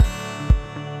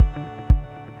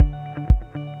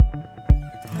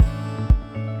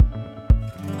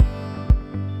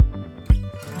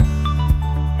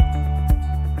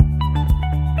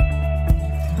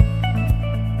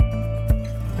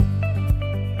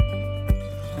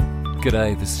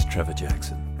G'day, this is Trevor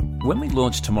Jackson. When we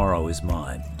launched Tomorrow Is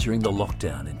Mine during the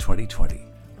lockdown in 2020,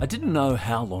 I didn't know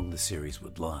how long the series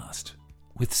would last.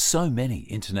 With so many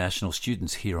international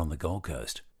students here on the Gold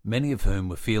Coast, many of whom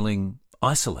were feeling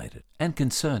isolated and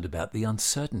concerned about the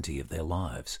uncertainty of their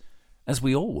lives, as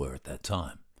we all were at that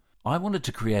time, I wanted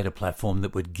to create a platform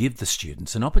that would give the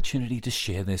students an opportunity to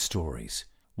share their stories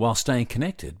while staying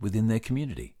connected within their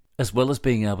community, as well as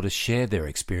being able to share their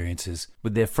experiences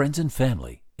with their friends and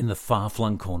family in the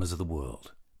far-flung corners of the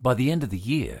world. By the end of the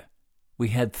year, we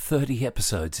had 30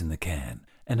 episodes in the can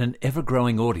and an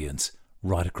ever-growing audience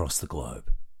right across the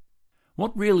globe.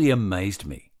 What really amazed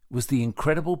me was the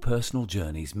incredible personal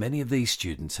journeys many of these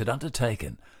students had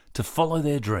undertaken to follow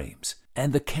their dreams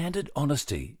and the candid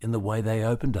honesty in the way they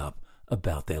opened up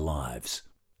about their lives.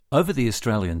 Over the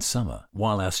Australian summer,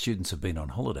 while our students have been on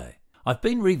holiday, I've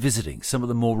been revisiting some of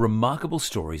the more remarkable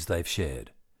stories they've shared.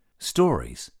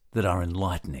 Stories that are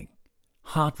enlightening,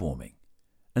 heartwarming,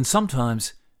 and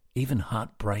sometimes even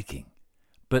heartbreaking,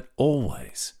 but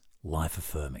always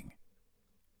life-affirming.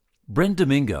 Bren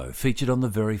Domingo featured on the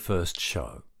very first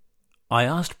show. I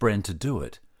asked Bren to do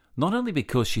it, not only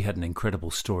because she had an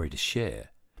incredible story to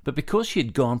share, but because she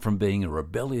had gone from being a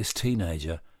rebellious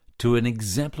teenager to an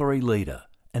exemplary leader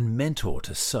and mentor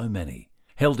to so many,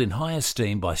 held in high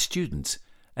esteem by students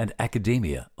and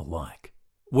academia alike.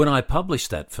 When I published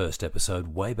that first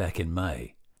episode way back in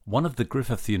May, one of the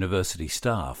Griffith University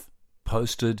staff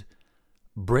posted,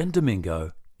 "Bren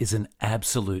Domingo is an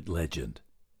absolute legend."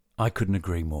 I couldn't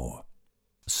agree more.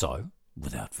 So,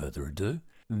 without further ado,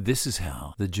 this is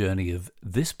how the journey of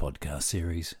this podcast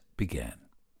series began.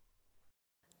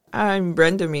 I'm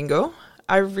Bren Domingo.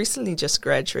 I recently just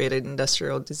graduated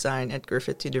industrial design at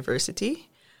Griffith University.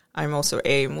 I'm also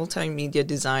a multimedia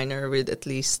designer with at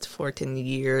least 14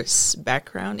 years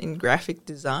background in graphic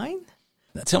design.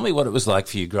 Now, tell me what it was like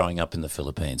for you growing up in the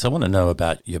Philippines. I want to know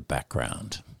about your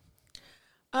background.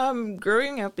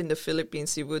 Growing up in the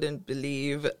Philippines, you wouldn't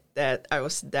believe that I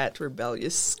was that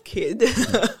rebellious kid.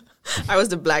 I was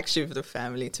the black sheep of the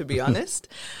family, to be honest.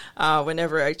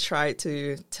 Whenever I try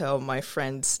to tell my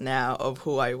friends now of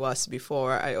who I was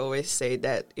before, I always say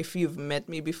that if you've met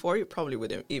me before, you probably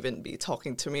wouldn't even be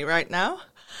talking to me right now.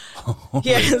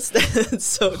 Yes, that's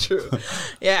so true.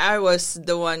 Yeah, I was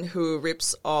the one who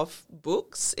rips off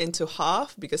books into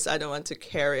half because I don't want to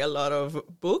carry a lot of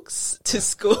books to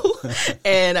school.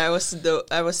 And I was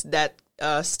that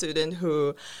student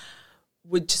who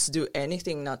would just do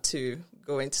anything not to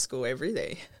go into school every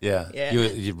day. Yeah. You're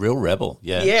a real rebel.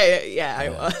 Yeah. Yeah, I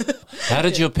was. How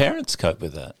did your parents cope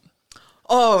with that?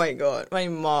 Oh my God. My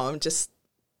mom just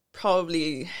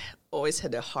probably always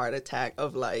had a heart attack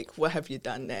of like, what have you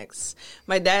done next?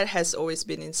 My dad has always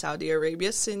been in Saudi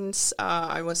Arabia since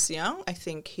I was young. I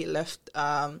think he left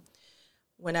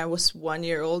when I was 1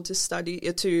 year old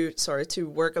to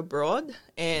work abroad.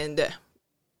 And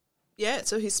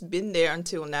so he's been there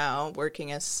until now,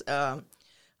 working as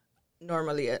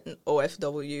normally an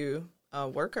OFW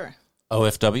worker.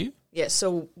 OFW? Yeah,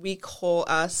 so we call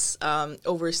us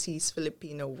overseas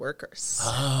Filipino workers.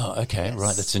 Oh, okay, yes.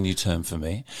 Right. That's a new term for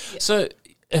me. Yeah. So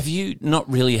have you not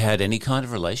really had any kind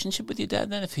of relationship with your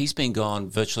dad then, if he's been gone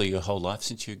virtually your whole life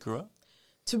since you grew up?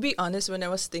 To be honest, when I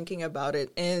was thinking about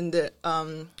it, and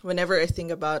whenever I think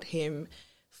about him,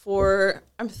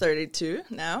 I'm 32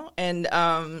 now, and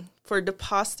for the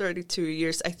past 32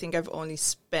 years, I think I've only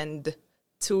spent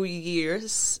 2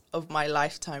 years of my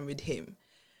lifetime with him.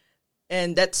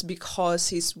 And that's because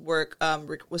his work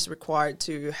was required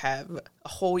to have a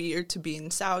whole year to be in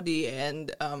Saudi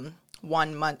and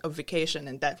 1 month of vacation,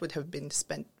 and that would have been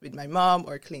spent with my mom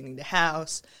or cleaning the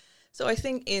house. So I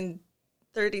think in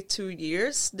 32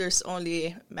 years, there's only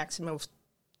a maximum of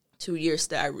 2 years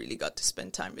that I really got to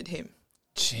spend time with him.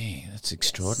 Gee, that's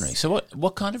extraordinary. Yes. So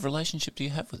what kind of relationship do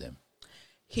you have with him?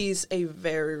 He's a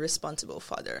very responsible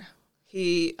father.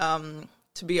 He,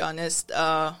 to be honest,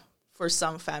 for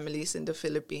some families in the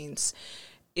Philippines,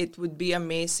 it would be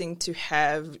amazing to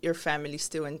have your family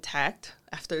still intact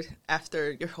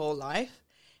after your whole life.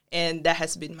 And that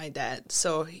has been my dad.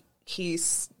 So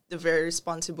he's the very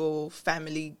responsible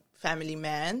family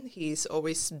man. He's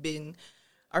always been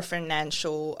our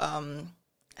financial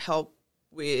help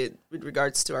with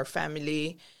regards to our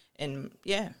family. And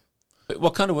yeah.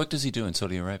 What kind of work does he do in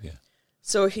Saudi Arabia?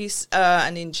 So he's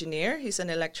an engineer. He's an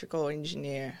electrical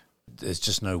engineer. There's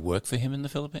just no work for him in the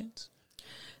Philippines?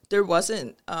 There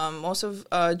wasn't.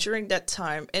 During that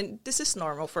time, and this is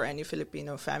normal for any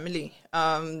Filipino family,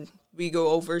 we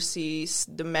go overseas.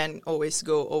 The men always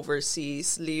go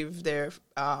overseas, leave their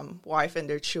wife and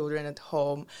their children at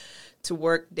home to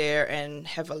work there and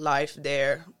have a life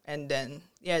there, and then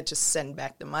just send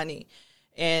back the money.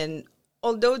 And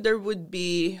although there would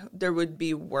be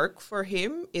work for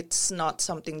him, it's not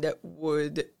something that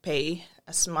would pay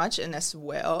as much and as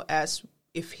well as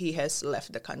if he has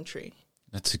left the country.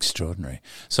 That's extraordinary.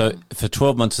 So for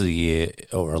 12 months of the year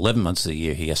or 11 months of the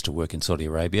year, he has to work in Saudi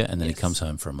Arabia, and then he comes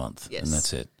home for a month, and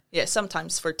that's it. Yeah,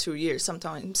 sometimes for 2 years,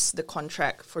 sometimes the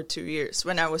contract for 2 years.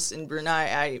 When I was in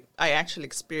Brunei, I actually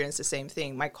experienced the same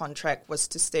thing. My contract was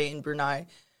to stay in Brunei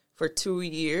for 2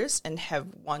 years and have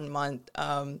 1 month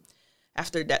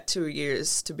after that 2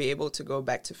 years to be able to go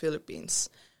back to Philippines.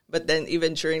 But then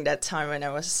even during that time when I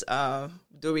was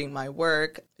doing my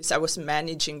work, I was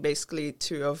managing basically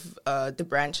 2 of the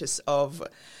branches of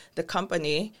the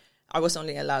company. I was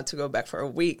only allowed to go back for a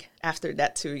week after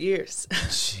that 2 years.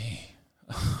 Gee,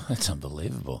 that's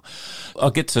unbelievable.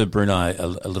 I'll get to Brunei a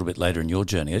little bit later in your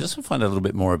journey. I just want to find out a little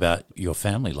bit more about your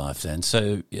family life then.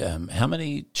 So how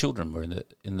many children were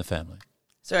in the family?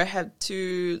 So I have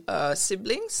 2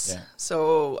 siblings. Yeah.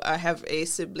 So I have a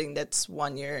sibling that's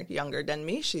 1 year younger than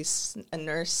me. She's a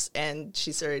nurse and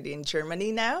she's already in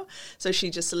Germany now. So she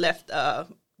just left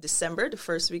December, the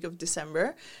first week of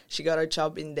December. She got a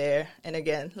job in there. And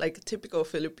again, like a typical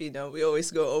Filipino, we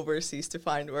always go overseas to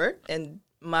find work. And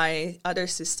my other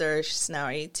sister, she's now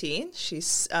 18.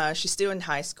 She's still in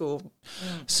high school.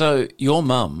 So your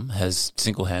mum has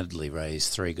single-handedly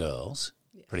raised 3 girls,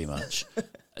 pretty much.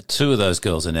 2 of those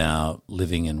girls are now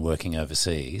living and working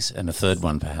overseas, and a third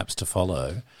one perhaps to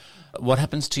follow. What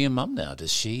happens to your mum now?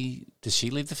 Does she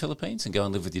leave the Philippines and go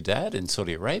and live with your dad in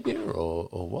Saudi Arabia,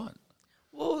 or what?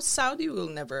 Well, Saudi will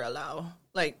never allow.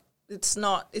 Like, it's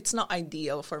not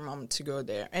ideal for mom to go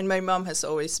there. And my mom has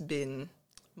always been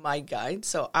my guide,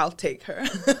 so I'll take her.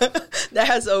 That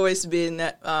has always been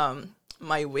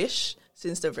my wish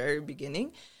since the very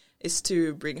beginning, is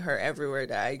to bring her everywhere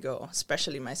that I go,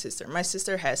 especially my sister. My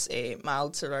sister has a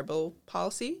mild cerebral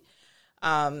palsy.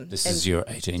 This is your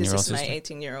 18-year-old sister? This is my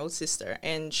 18-year-old sister.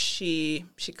 And she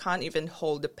can't even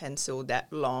hold the pencil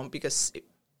that long because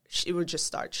she would just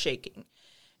start shaking.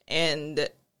 And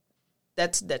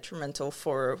that's detrimental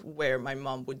for where my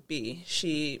mom would be.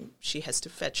 She has to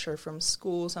fetch her from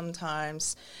school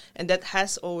sometimes. And that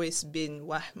has always been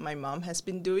what my mom has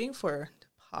been doing for the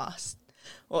past.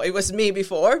 Well, it was me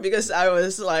before because I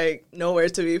was like nowhere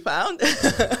to be found.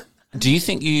 Do you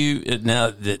think now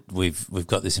that we've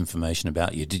got this information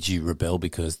about you, did you rebel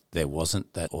because there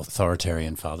wasn't that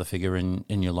authoritarian father figure in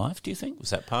your life, do you think?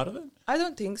 Was that part of it? I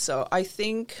don't think so. I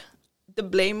think the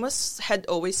blame had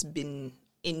always been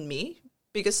in me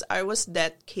because I was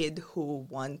that kid who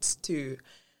wants to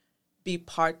be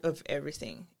part of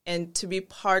everything and to be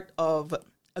part of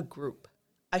a group.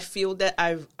 I feel that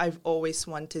I've always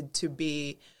wanted to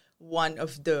be one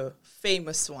of the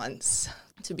famous ones,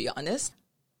 to be honest.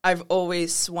 I've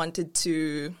always wanted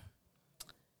to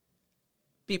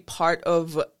be part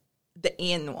of the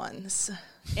in ones.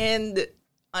 And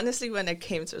honestly, when I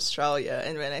came to Australia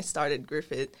and when I started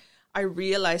Griffith, I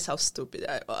realized how stupid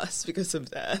I was because of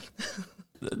that.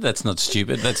 That's not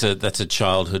stupid. That's a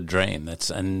childhood dream.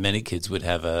 And many kids would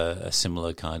have a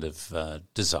similar kind of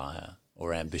desire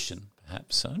or ambition.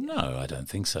 So no, I don't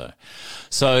think so.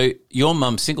 So your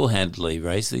mum single-handedly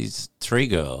raised these 3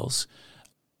 girls.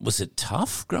 Was it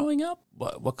tough growing up?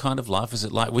 What kind of life was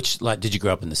it like? Did you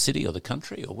grow up in the city or the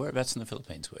country, or whereabouts in the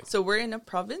Philippines were you? So we're in a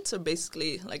province, so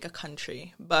basically like a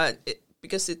country. But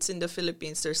because it's in the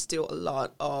Philippines, there's still a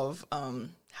lot of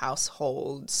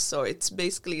households. So it's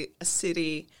basically a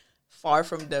city far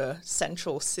from the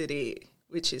central city,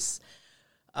 which is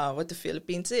what the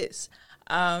Philippines is.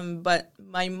 But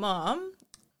my mom,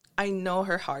 I know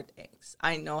her heartaches.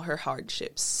 I know her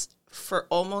hardships. For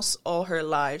almost all her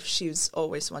life, she's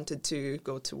always wanted to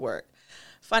go to work.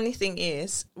 Funny thing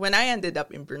is, when I ended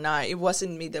up in Brunei, it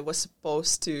wasn't me that was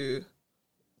supposed to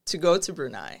go to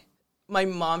Brunei. My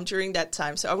mom during that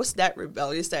time, so I was that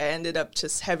rebellious that I ended up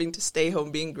just having to stay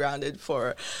home, being grounded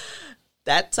for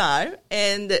that time.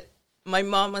 And my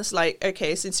mom was like,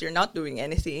 okay, since you're not doing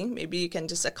anything, maybe you can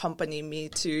just accompany me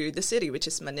to the city, which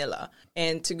is Manila,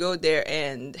 and to go there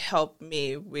and help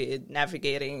me with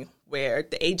navigating where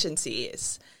the agency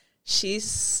is.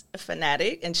 She's a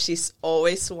fanatic, and she's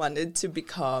always wanted to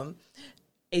become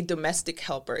a domestic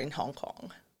helper in Hong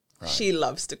Kong. Right. She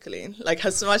loves to clean. Like,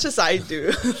 as much as I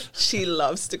do, she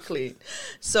loves to clean.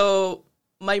 So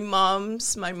my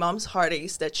mom's heartache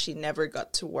is that she never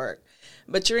got to work.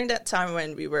 But during that time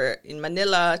when we were in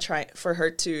Manila, trying for her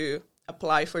to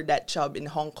apply for that job in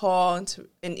Hong Kong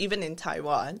and even in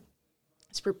Taiwan,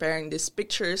 was preparing these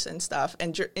pictures and stuff.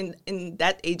 And in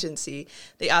that agency,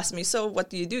 they asked me, so what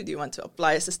do you do? Do you want to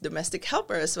apply as a domestic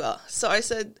helper as well? So I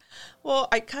said, well,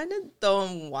 I kind of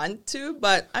don't want to,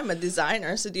 but I'm a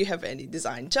designer. So do you have any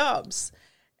design jobs?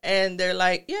 And they're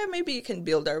like, yeah, maybe you can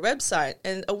build our website.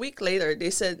 And a week later, they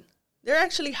said they're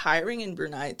actually hiring in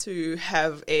Brunei to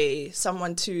have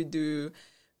someone to do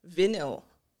vinyl,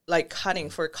 like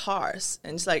cutting for cars.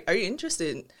 And it's like, are you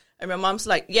interested? And my mom's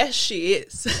like, yes, she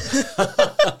is.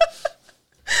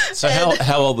 So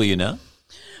how old were you now?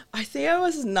 I think I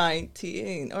was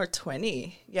 19 or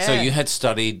 20. Yeah. So you had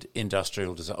studied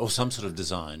industrial design or some sort of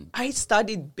design. I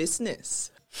studied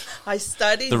business. I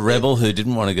studied the rebel who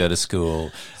didn't want to go to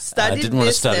school, didn't want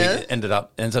to study,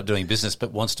 ends up doing business,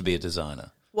 but wants to be a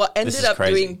designer. Well, ended up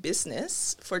doing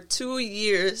business for 2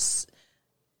 years.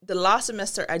 The last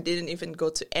semester, I didn't even go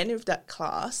to any of that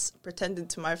class. Pretended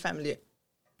to my family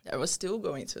I was still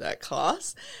going to that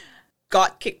class.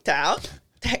 Got kicked out.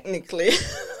 Technically,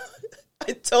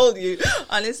 I told you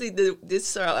honestly.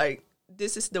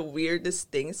 This is the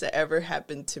weirdest things that ever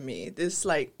happened to me. This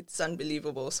it's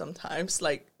unbelievable sometimes.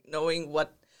 Like knowing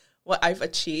what I've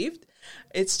achieved,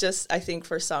 it's just I think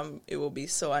for some it will be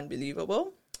so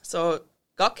unbelievable. So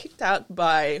got kicked out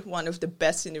by one of the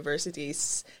best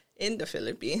universities in the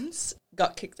Philippines.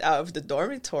 Got kicked out of the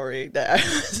dormitory that I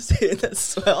was in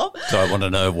as well. So I want to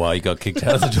know why you got kicked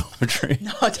out of the dormitory.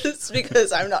 No, just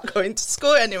because I'm not going to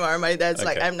school anymore. My dad's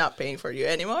like, I'm not paying for you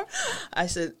anymore. I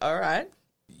said, all right.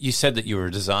 You said that you were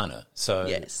a designer. So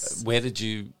yes. Where did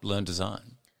you learn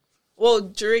design? Well,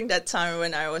 during that time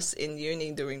when I was in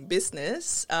uni doing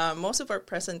business, most of our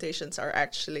presentations are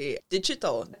actually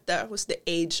digital. That was the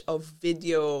age of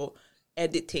video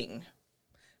editing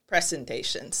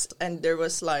presentations. And there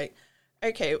was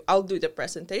okay, I'll do the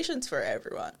presentations for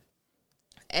everyone.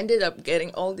 Ended up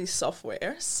getting all these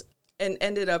softwares and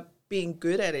ended up being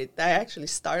good at it. I actually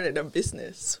started a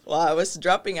business while I was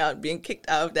dropping out, being kicked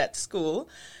out of that school.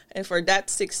 And for that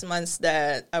 6 months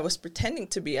that I was pretending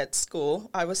to be at school,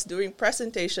 I was doing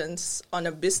presentations on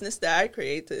a business that I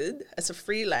created as a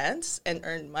freelance and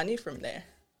earned money from there.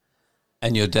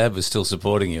 And your dad was still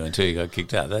supporting you until you got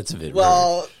kicked out. That's a bit rude.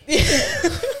 Well,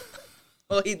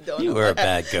 he don't. You were a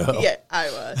bad girl. Yeah, I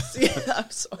was. Yeah, I'm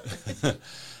sorry.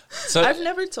 So I've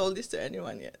never told this to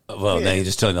anyone yet. Well, now you're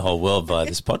just telling the whole world via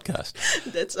this podcast.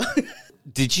 That's all.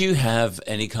 Did you have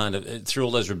any kind of, through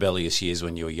all those rebellious years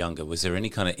when you were younger, was there any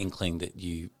kind of inkling that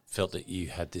you felt that you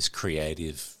had this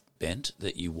creative bent,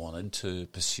 that you wanted to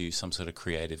pursue some sort of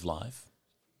creative life?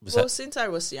 Since I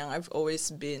was young, I've always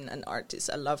been an artist.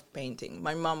 I love painting.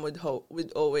 My mom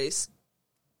would always,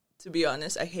 to be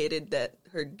honest, I hated that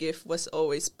her gift was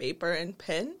always paper and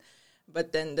pen.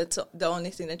 But then that's the only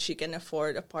thing that she can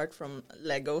afford apart from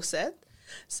Lego set.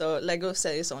 So Lego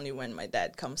set is only when my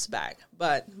dad comes back.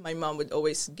 But my mom would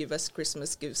always give us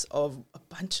Christmas gifts of a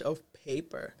bunch of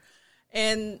paper.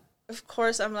 And of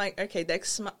course, I'm like, okay, the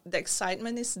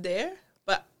excitement is there.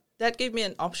 But that gave me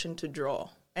an option to draw.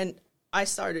 And I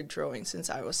started drawing since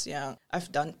I was young.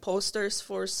 I've done posters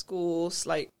for schools,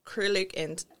 like acrylic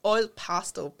and oil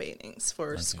pastel paintings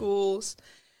for schools.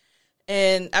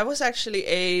 And I was actually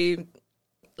a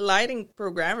lighting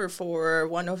programmer for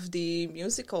one of the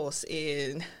musicals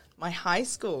in my high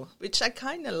school, which I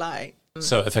kind of like.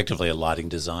 So effectively a lighting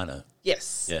designer.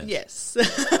 Yes.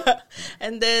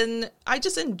 And then I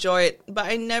just enjoy it, but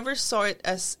I never saw it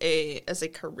as a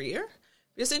career.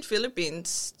 Because in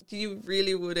Philippines, you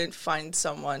really wouldn't find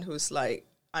someone who's like,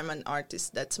 I'm an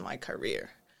artist, that's my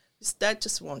career. Because that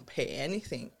just won't pay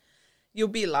anything. You'll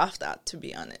be laughed at, to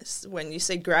be honest. When you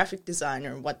say graphic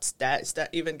designer, what's that? Is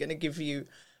that even going to give you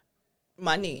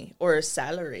money or a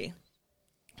salary?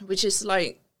 Which is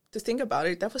like, to think about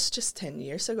it, that was just 10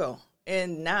 years ago.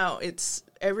 And now it's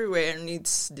everywhere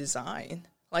needs design.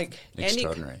 Like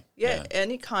extraordinary.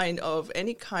 Any kind of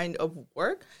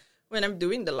work. When I'm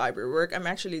doing the library work, I'm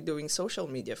actually doing social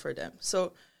media for them.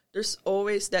 So there's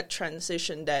always that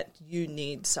transition that you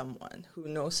need someone who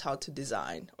knows how to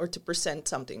design or to present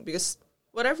something, because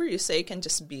whatever you say can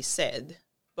just be said,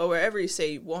 but wherever you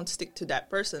say won't stick to that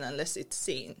person unless it's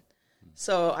seen.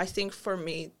 So I think for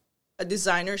me, a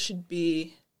designer should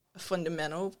be a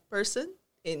fundamental person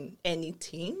in any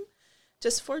team,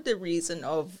 just for the reason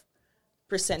of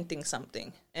presenting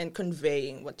something and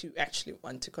conveying what you actually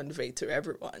want to convey to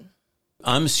everyone.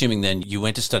 I'm assuming then you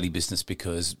went to study business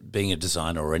because being a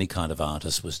designer or any kind of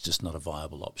artist was just not a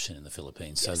viable option in the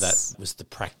Philippines. So that was the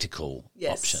practical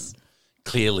option.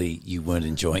 Clearly you weren't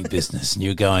enjoying business and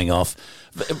you're going off.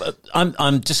 But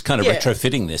I'm just kind of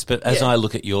retrofitting this, but as I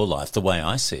look at your life, the way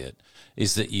I see it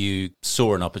is that you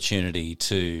saw an opportunity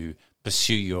to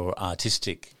pursue your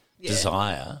artistic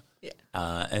desire. Yeah.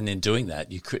 And in doing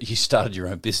that, you started your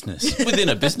own business within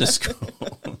a business school.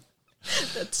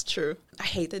 That's true. I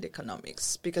hated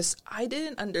economics because I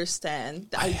didn't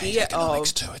understand the I idea hate economics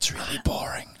of. too. It's really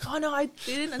boring. Oh no, I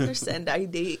didn't understand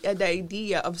the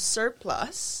idea of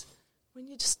surplus when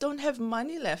you just don't have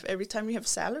money left every time you have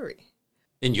salary.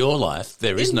 In your life,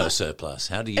 there is no surplus.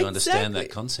 How do you understand that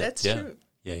Exactly. concept? That's true.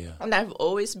 Yeah. And I've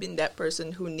always been that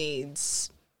person who needs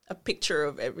a picture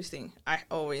of everything. I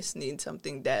always need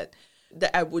something that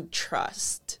I would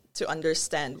trust to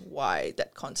understand why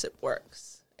that concept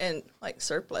works. And like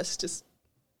surplus, just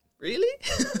really?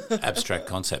 Abstract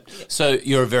concept. So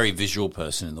you're a very visual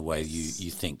person in the way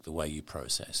you think, the way you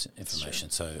process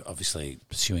information. So obviously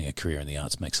pursuing a career in the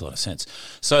arts makes a lot of sense.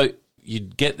 So you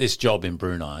get this job in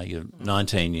Brunei. You're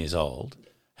 19 years old.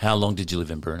 How long did you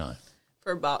live in Brunei?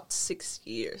 For about 6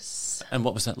 years. And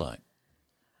what was that like?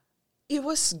 It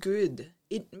was good.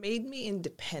 It made me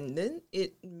independent.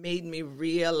 It made me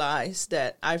realize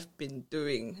that I've been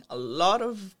doing a lot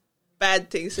of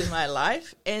bad things in my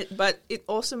life, but it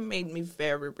also made me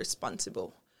very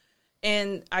responsible.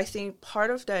 And I think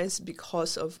part of that is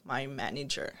because of my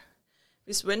manager.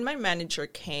 Because when my manager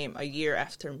came a year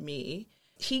after me,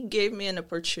 he gave me an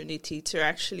opportunity to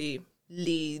actually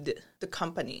lead the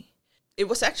company. It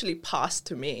was actually passed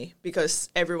to me because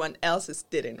everyone else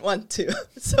didn't want to.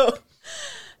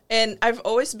 And I've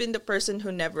always been the person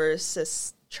who never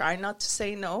says, try not to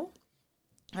say no.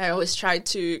 I always try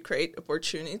to create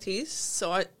opportunities.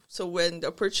 So when the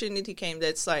opportunity came,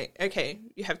 that's like, okay,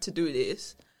 you have to do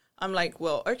this. I'm like,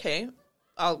 well, okay,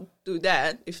 I'll do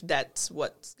that if that's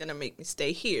what's going to make me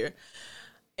stay here.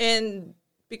 And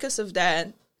because of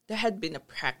that, there had been a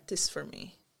practice for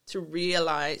me to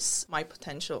realize my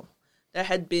potential. There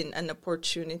had been an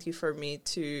opportunity for me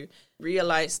to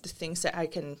realize the things that I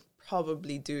can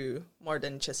probably do more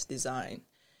than just design.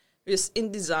 Because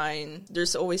in design,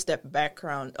 there's always that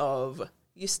background of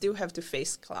you still have to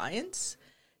face clients.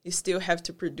 You still have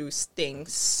to produce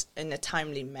things in a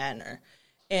timely manner.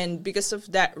 And because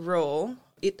of that role,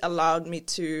 it allowed me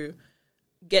to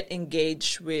get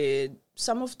engaged with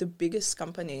some of the biggest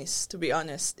companies, to be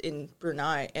honest, in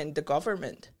Brunei and the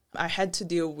government. I had to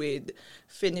deal with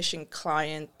finishing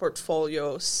client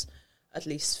portfolios, at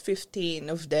least 15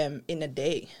 of them in a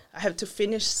day. I have to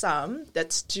finish some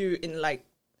that's due in like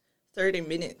 30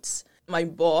 minutes. My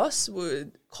boss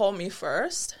would call me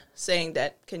first saying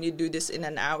that, can you do this in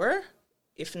an hour?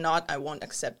 If not, I won't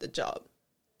accept the job.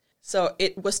 So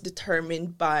it was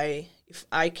determined by if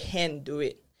I can do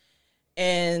it.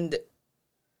 And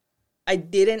I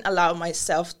didn't allow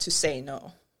myself to say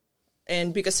no.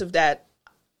 And because of that,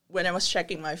 when I was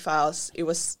checking my files, it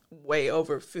was way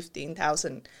over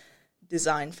 15,000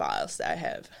 design files that I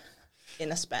have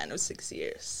in a span of 6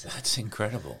 years. That's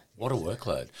incredible. What a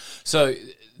workload. So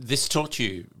this taught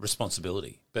you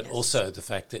responsibility, but also the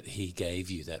fact that he gave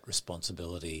you that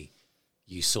responsibility,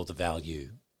 you saw the value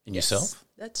in yourself?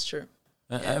 That's true.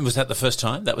 And was that the first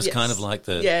time? That was kind of like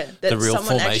the real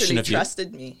someone formation actually of you?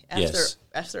 trusted me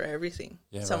after everything.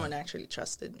 Yeah, someone actually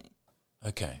trusted me.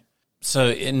 Okay. So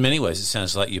in many ways, it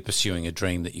sounds like you're pursuing a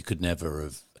dream that you could never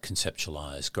have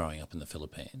conceptualized growing up in the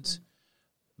Philippines.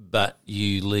 But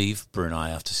you leave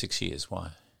Brunei after 6 years. Why?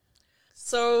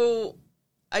 So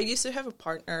I used to have a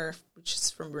partner which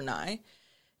is from Brunei.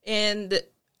 And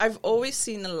I've always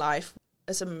seen a life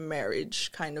as a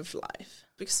marriage kind of life.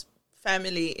 Because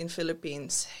family in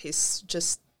Philippines is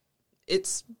just,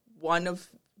 it's one of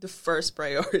the first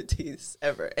priorities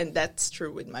ever. And that's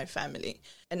true with my family.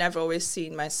 And I've always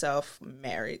seen myself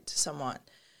married to someone.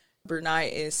 Brunei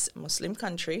is a Muslim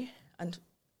country, and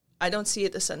I don't see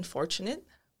it as unfortunate.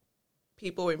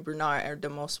 People in Brunei are the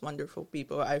most wonderful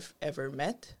people I've ever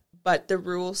met. But the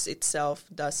rules itself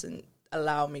doesn't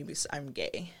allow me because I'm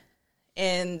gay.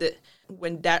 And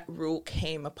when that rule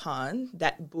came upon,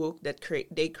 that book that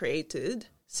they created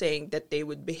saying that they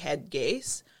would behead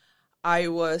gays, I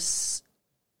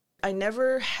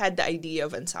never had the idea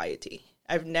of anxiety.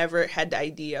 I've never had the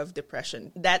idea of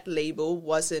depression. That label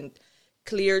wasn't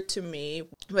clear to me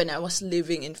when I was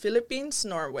living in Philippines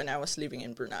nor when I was living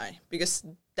in Brunei, because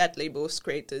that label was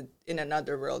created in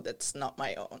another world that's not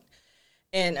my own.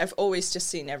 And I've always just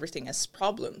seen everything as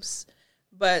problems.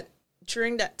 But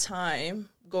during that time,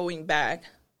 going back,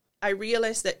 I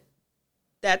realized that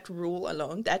that rule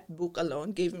alone, that book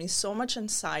alone, gave me so much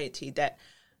anxiety that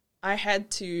I had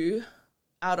to,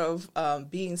 out of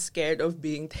being scared of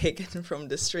being taken from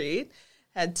the street,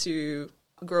 had to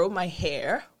grow my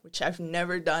hair, which I've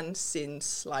never done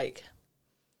since like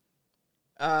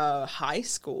high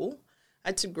school. I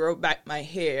had to grow back my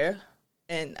hair,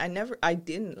 and I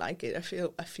didn't like it. I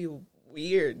feel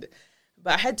weird.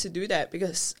 But I had to do that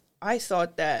because I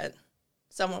thought that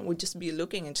someone would just be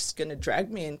looking and just going to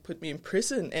drag me and put me in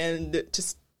prison and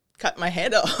just cut my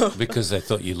head off. Because they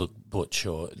thought you looked butch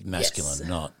or masculine, Yes.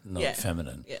 not Yeah.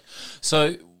 feminine. Yeah.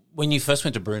 So when you first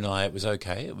went to Brunei, it was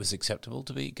okay? It was acceptable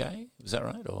to be gay? Was that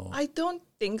right? Or I don't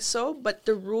think so, but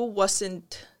the rule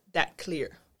wasn't that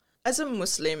clear. As a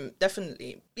Muslim,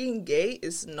 definitely, being gay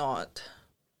is not,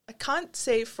 I can't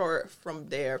say from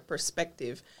their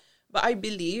perspective, but I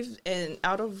believe, and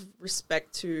out of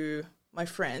respect to my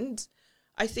friends,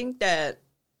 I think that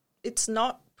it's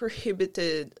not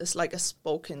prohibited as like a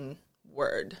spoken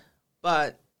word,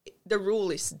 but the rule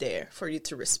is there for you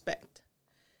to respect.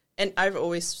 And I've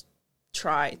always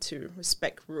tried to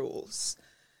respect rules.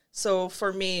 So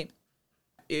for me,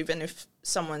 even if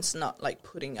someone's not like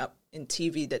putting up in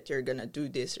TV that you're going to do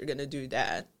this, you're going to do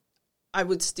that, I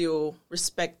would still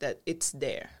respect that it's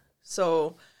there.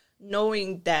 So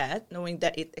knowing that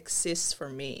it exists for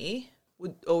me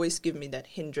would always give me that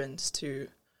hindrance to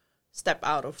step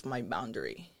out of my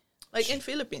boundary. Like in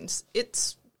Philippines,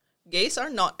 gays are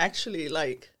not actually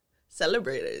like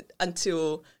celebrated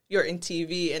until you're in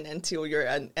TV and until you're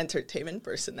an entertainment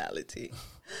personality.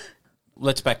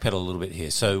 let's backpedal a little bit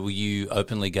here. So were you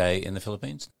openly gay in the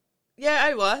Philippines? Yeah,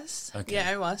 I was. Okay. Yeah,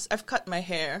 I was. I've cut my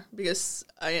hair because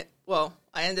I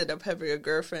ended up having a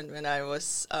girlfriend when I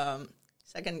was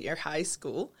second year high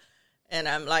school. And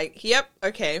I'm like, yep,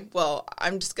 okay, well,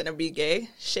 I'm just going to be gay,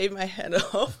 shave my head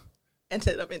off,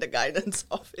 ended up in the guidance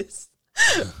office,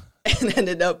 and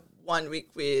ended up 1 week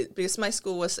because my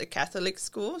school was a Catholic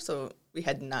school, so we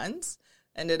had nuns,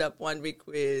 ended up 1 week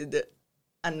with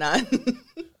a nun.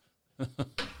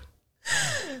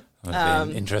 Would have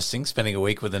been interesting, spending a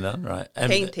week with a nun, right?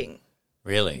 And Painting.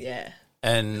 Really? Yeah.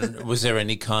 And was there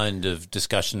any kind of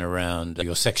discussion around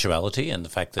your sexuality and the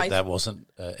fact that that wasn't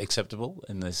acceptable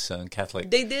in this Catholic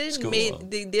school?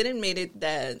 They didn't make it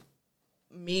that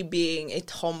me being a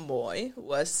tomboy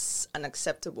was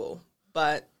unacceptable,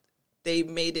 but they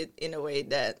made it in a way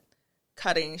that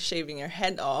shaving your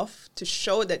head off to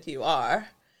show that you are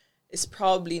is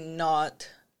probably not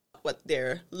what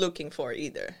they're looking for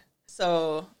either.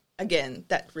 So again,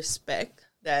 that respect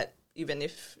that even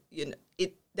if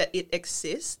it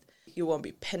exists, you won't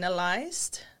be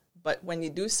penalized. But when you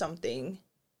do something,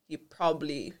 you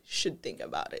probably should think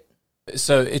about it.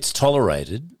 So it's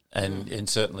tolerated, and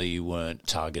certainly you weren't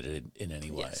targeted in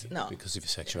any way because of your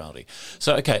sexuality.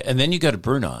 So, okay, and then you go to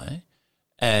Brunei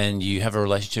and you have a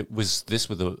relationship. Was this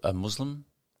with a Muslim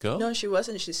girl? No, she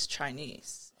wasn't. She's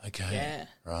Chinese. Okay. Yeah.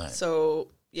 Right. So,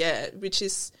 yeah,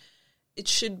 it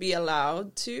should be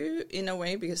allowed to in a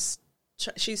way because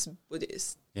she's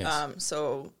Buddhist. Yes.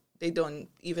 So they don't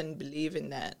even believe in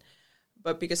that.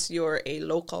 But because you're a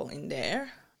local in there,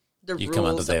 the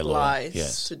rules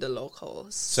applies to the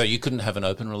locals. So you couldn't have an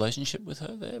open relationship with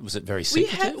her there? Was it very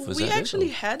secretive? We actually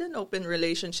had an open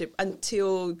relationship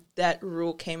until that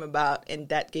rule came about, and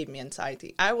that gave me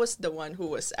anxiety. I was the one who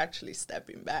was actually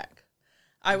stepping back.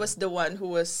 I was the one who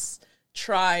was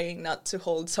trying not to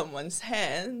hold someone's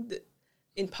hand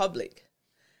in public.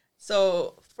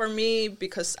 So for me,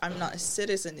 because I'm not a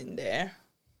citizen in there,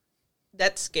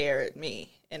 that scared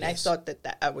me. And I thought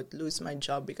that I would lose my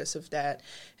job because of that.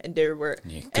 And there were...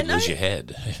 You could lose your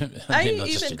head. I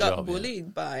even got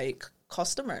bullied by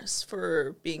customers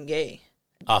for being gay.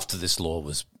 After this law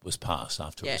was passed,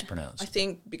 after it was pronounced. I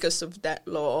think because of that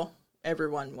law,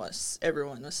 everyone was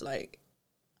like,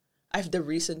 I have the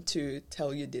reason to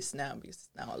tell you this now because it's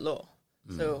now a law.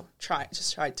 So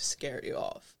just try to scare you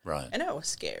off. Right. And I was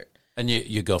scared. And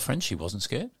your girlfriend, she wasn't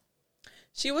scared?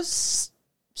 She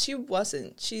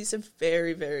wasn't. She's a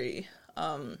very, very,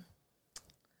 how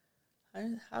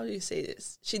do you say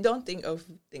this? She don't think of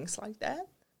things like that.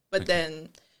 But then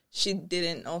she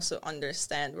didn't also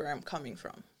understand where I'm coming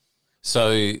from.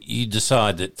 So you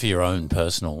decide that for your own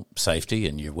personal safety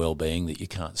and your well-being that you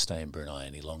can't stay in Brunei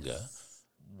any longer.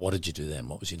 What did you do then?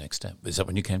 What was your next step? Is that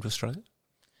when you came to Australia?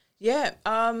 Yeah.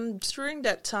 During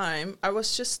that time, I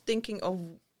was just thinking of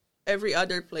every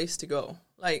other place to go.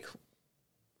 Like,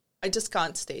 I just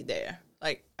can't stay there.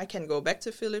 Like, I can go back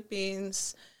to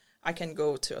Philippines. I can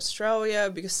go to Australia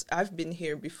because I've been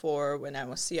here before when I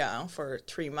was young for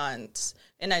 3 months,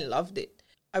 and I loved it.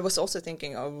 I was also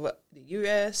thinking of the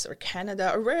US or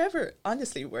Canada or wherever,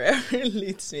 honestly, wherever it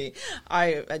leads me.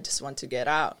 I just want to get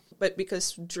out. But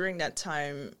because during that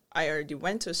time, I already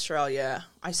went to Australia,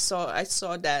 I saw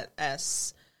that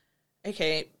as,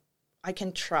 okay, I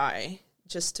can try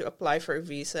just to apply for a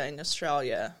visa in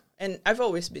Australia. And I've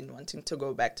always been wanting to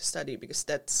go back to study because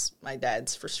that's my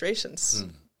dad's frustrations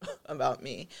about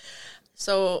me.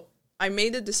 So I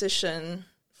made a decision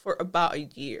for about a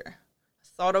year. I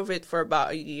thought of it for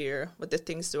about a year. What the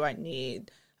things do I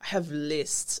need? I have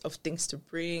lists of things to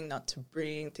bring, not to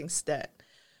bring, things that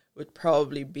would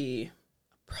probably be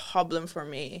a problem for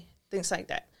me, things like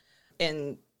that.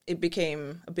 And it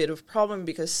became a bit of a problem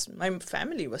because my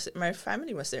family was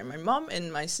there. My mom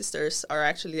and my sisters are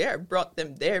actually there. I brought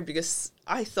them there because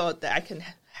I thought that I can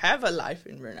have a life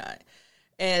in Brunei.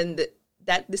 And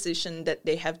that decision that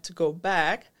they have to go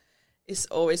back is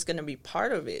always going to be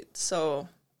part of it. So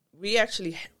we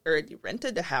actually already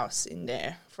rented a house in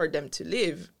there for them to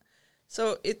live.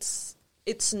 So it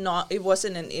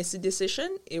wasn't an easy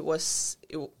decision.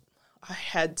 I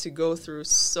had to go through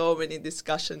so many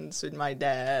discussions with my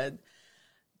dad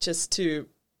just to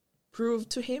prove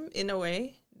to him in a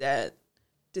way that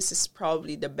this is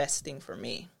probably the best thing for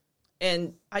me.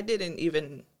 And I didn't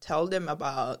even tell them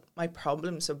about my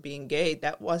problems of being gay.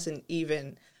 That wasn't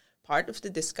even part of the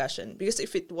discussion, because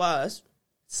if it was,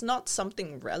 it's not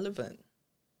something relevant.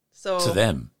 So to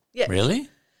them, yeah, really.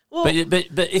 Well,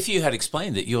 but if you had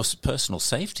explained that your personal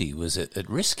safety was at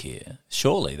risk here,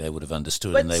 surely they would have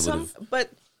understood, and they would have. But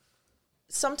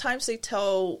sometimes they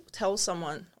tell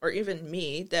someone, or even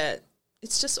me, that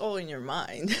it's just all in your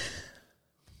mind,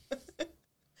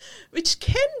 which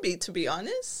can be, to be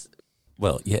honest.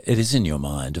 Well, yeah, it is in your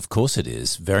mind. Of course it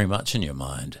is, very much in your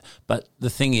mind. But the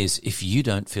thing is, if you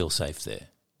don't feel safe there,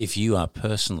 if you are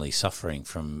personally suffering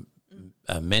from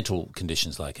mental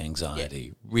conditions like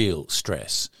anxiety, real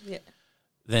stress,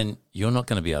 then you're not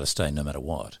going to be able to stay no matter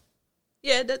what.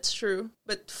 Yeah, that's true.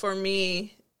 But for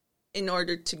me, in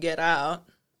order to get out,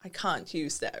 I can't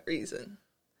use that reason.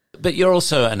 But you're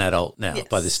also an adult now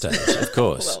by this stage, of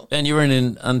course. Well, and you're in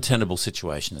an untenable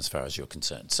situation as far as you're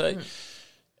concerned. So,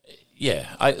 yeah,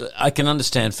 I can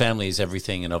understand family is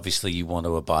everything, and obviously you want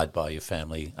to abide by your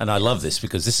family. And I love this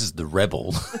because this is the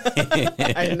rebel.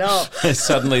 I know.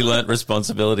 Suddenly learnt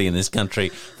responsibility in this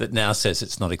country that now says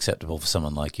it's not acceptable for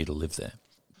someone like you to live there.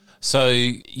 So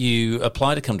you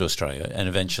apply to come to Australia, and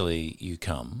eventually you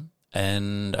come.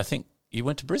 And I think you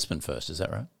went to Brisbane first, is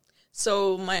that right?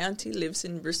 So my auntie lives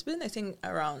in Brisbane, I think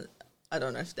around, I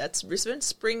don't know if that's Brisbane,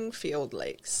 Springfield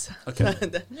Lakes. Okay.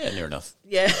 Yeah, near enough.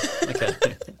 Yeah. Okay,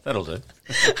 that'll do.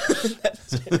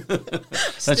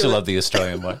 Don't you love the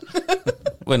Australian way?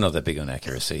 We're not that big on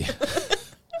accuracy.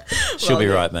 She'll be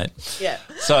right, mate. Yeah.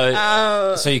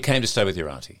 So you came to stay with your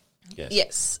auntie? Yes.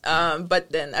 Yes.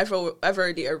 But then I've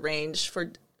already arranged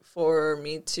for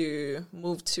me to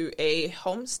move to a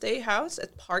homestay house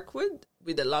at Parkwood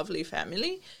with a lovely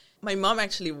family. My mom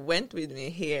actually went with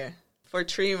me here for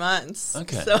 3 months.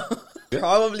 Okay. So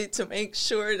probably to make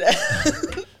sure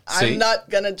that I'm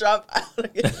not going to drop out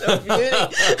again of uni.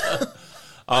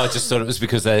 I just thought it was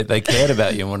because they cared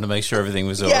about you and wanted to make sure everything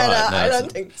was all right. No, I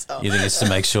don't think so. You think it's to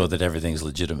make sure that everything's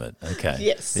legitimate. Okay.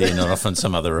 Yes. You're not off on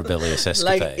some other rebellious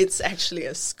escapade. Like, it's actually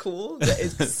a school that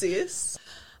exists.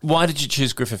 Why did you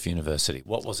choose Griffith University?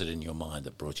 What was it in your mind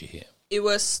that brought you here? It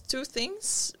was 2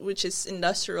 things, which is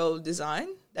industrial design.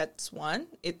 That's one.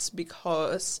 It's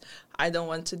because I don't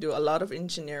want to do a lot of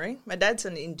engineering. My dad's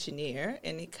an engineer,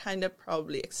 and he kind of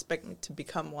probably expect me to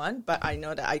become one, but I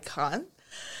know that I can't.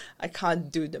 I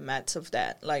can't do the maths of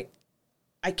that. Like,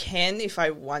 I can if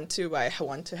I want to, but I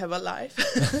want to have a life.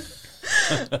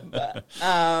 But,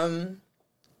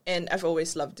 and I've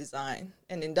always loved design,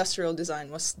 and industrial design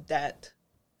was that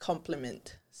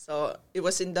complement. So it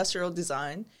was industrial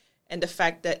design, and the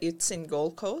fact that it's in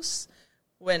Gold Coast.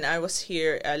 When I was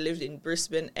here, I lived in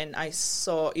Brisbane, and I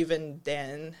saw even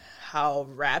then how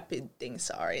rapid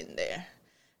things are in there.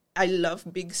 I love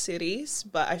big cities,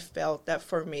 but I felt that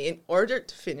for me, in order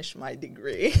to finish my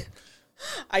degree,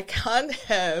 I can't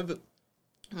have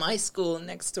my school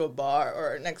next to a bar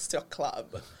or next to a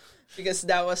club, because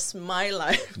that was my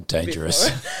life. Dangerous.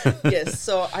 Yes,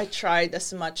 so I tried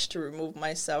as much to remove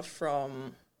myself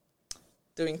from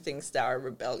doing things that are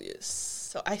rebellious.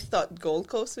 So I thought Gold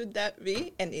Coast would that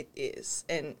be, and it is.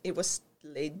 And it was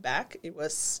laid back. It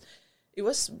was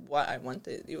what I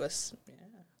wanted. It was,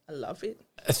 I love it.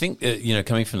 I think,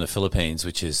 coming from the Philippines,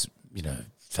 which is,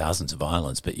 thousands of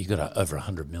islands, but you've got over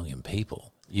 100 million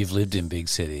people. You've lived in big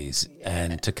cities,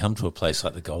 and to come to a place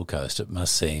like the Gold Coast, it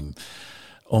must seem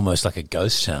almost like a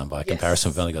ghost town by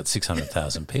comparison. We've only got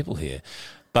 600,000 people here.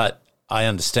 But I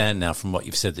understand now from what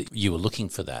you've said that you were looking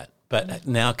for that. But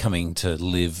now coming to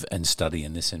live and study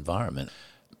in this environment,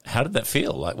 how did that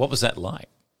feel? Like, what was that like?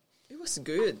 It was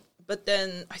good. But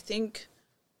then I think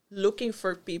looking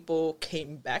for people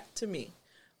came back to me.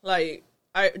 Like,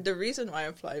 the reason why I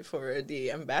applied for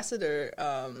the ambassador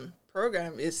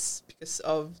program is because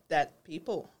of that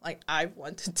people. Like, I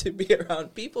wanted to be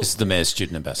around people. This is the Mayor's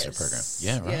Student Ambassador Program. Yes.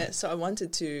 Yeah, right. Yeah, so I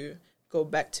wanted to go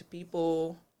back to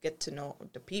people, get to know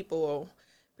the people.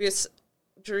 Because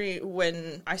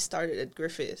when I started at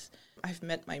Griffith, I've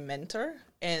met my mentor,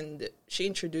 and she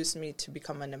introduced me to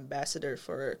become an ambassador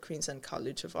for Queensland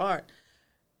College of Art.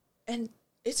 And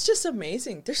it's just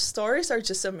amazing. Their stories are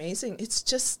just amazing. It's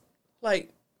just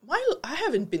like, I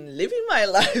haven't been living my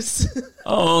life.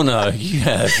 Oh, no, you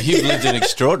have. You've lived an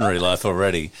extraordinary life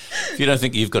already. If you don't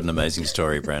think you've got an amazing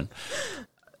story, Bran.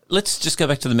 Let's just go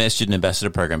back to the Mayor's Student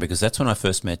Ambassador Program, because that's when I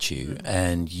first met you,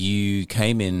 and you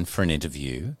came in for an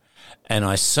interview, and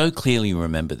I so clearly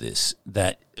remember this,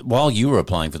 that while you were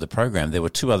applying for the program, there were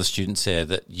 2 other students there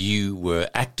that you were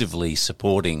actively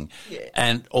supporting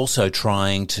and also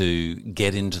trying to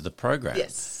get into the program.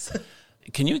 Yes.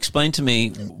 Can you explain to me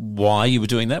why you were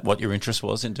doing that, what your interest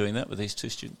was in doing that with these 2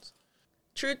 students?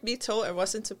 Truth be told, I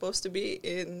wasn't supposed to be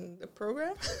in the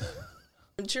program.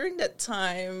 During that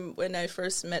time, when I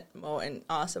first met Mo and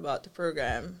asked about the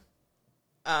program,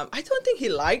 I don't think he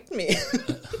liked me.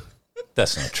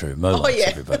 That's not true. Mo likes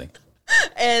everybody.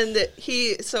 And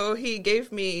he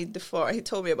gave me the form. He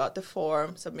told me about the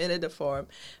form, submitted the form.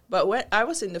 But when I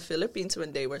was in the Philippines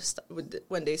when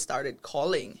they started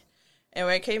calling, and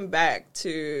when I came back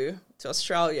to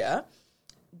Australia,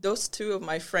 those 2 of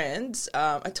my friends,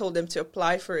 I told them to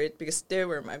apply for it because they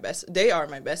are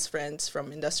my best friends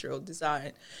from industrial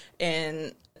design,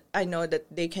 and I know that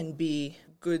they can be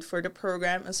good for the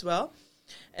program as well.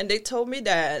 And they told me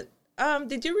that,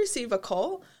 did you receive a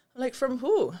call? Like, from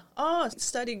who? Oh,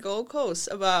 Study Gold Coast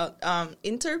about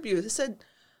interviews. I said,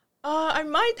 I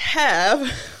might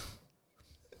have.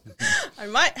 I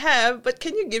might have, but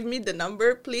can you give me the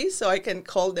number, please, so I can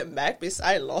call them back because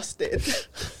I lost it.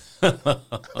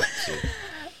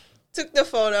 Took the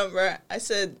phone number. I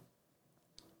said,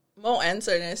 Mo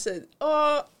answered, and I said,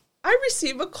 oh, I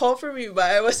received a call from you,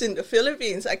 but I was in the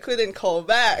Philippines. I couldn't call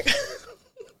back.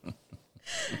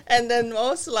 And then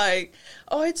Mo's like,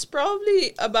 oh, it's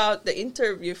probably about the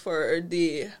interview for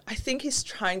I think he's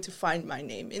trying to find my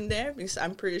name in there because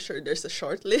I'm pretty sure there's a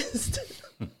short list.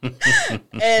 And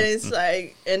it's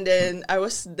like, and then I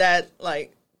was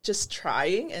just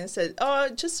trying and said, oh,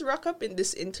 just rock up in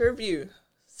this interview.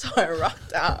 So I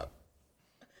rocked up.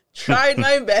 Tried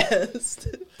my best.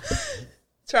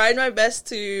 Tried my best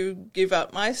to give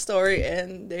up my story,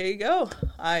 and there you go.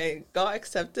 I got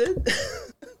accepted.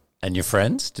 And your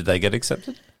friends, did they get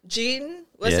accepted? Jean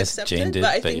was accepted, Jean did,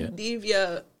 but I think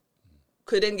Divya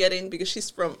couldn't get in because she's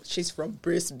from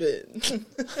Brisbane.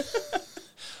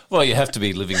 Well, you have to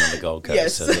be living on the Gold Coast,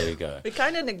 yes. So there you go. We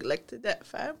kind of neglected that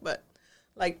fact, but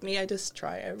like me, I just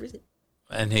try everything.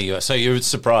 And here you are. So you were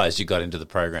surprised you got into the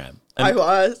program. I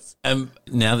was. And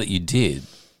now that you did,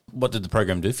 what did the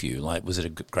program do for you? Like, was it a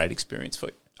great experience for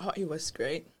you? Oh, it was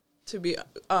great.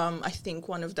 I think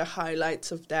one of the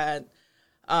highlights of that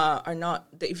are not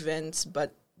the events,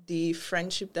 but the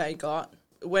friendship that I got.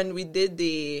 When we did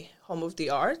the Home of the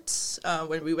Arts,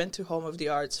 when we went to Home of the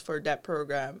Arts for that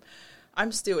program,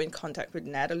 I'm still in contact with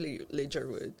Natalie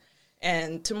Lidgerwood.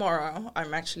 And tomorrow,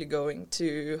 I'm actually going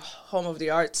to Home of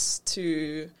the Arts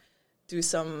to do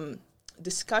some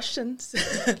discussions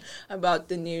about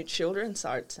the new Children's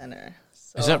Art Center.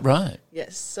 So, is that right?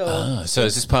 Yes. So so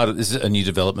is this a new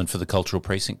development for the cultural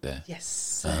precinct there?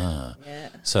 Yes. Yeah.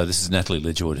 So this is Natalie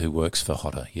Lidgerwood, who works for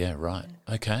HOTA. Yeah, right.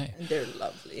 Okay. And they're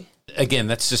lovely. Again,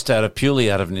 that's just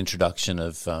purely out of an introduction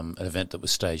of an event that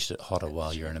was staged at HOTA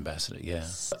while you're an ambassador. Yeah.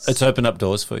 It's opened up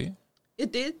doors for you?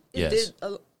 It did. It did.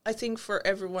 I think for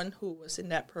everyone who was in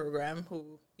that program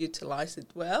who utilized it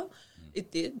well,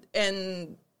 it did.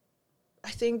 And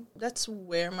I think that's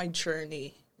where my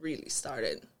journey really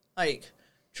started. Like,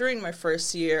 during my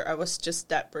first year, I was just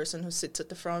that person who sits at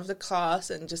the front of the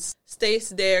class and just stays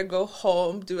there, go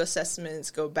home, do assessments,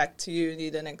 go back to uni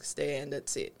the next day, and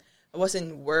that's it. I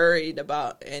wasn't worried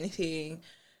about anything,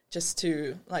 just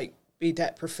to, like, be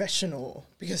that professional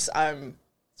because I'm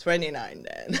 29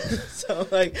 then. So,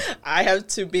 like, I have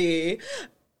to be,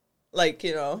 like,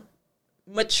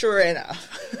 mature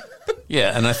enough.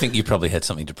 Yeah, and I think you probably had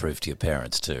something to prove to your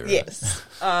parents too, right? Yes.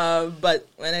 But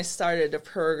when I started the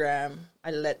program, I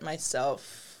let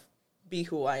myself be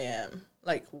who I am,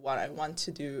 like what I want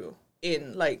to do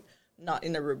in, like, not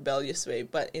in a rebellious way,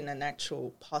 but in an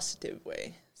actual positive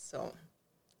way. So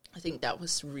I think that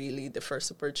was really the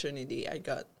first opportunity I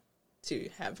got to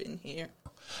have in here.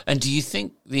 And do you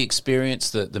think the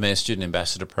experience, the Mayor's Student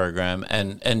Ambassador Program,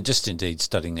 and just indeed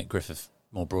studying at Griffith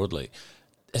more broadly,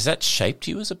 has that shaped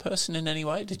you as a person in any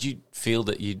way? Did you feel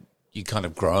that you you kind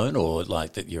of grown, or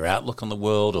like that your outlook on the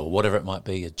world or whatever it might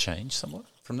be had changed somewhat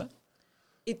from that?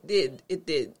 It did. It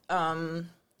did.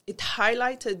 It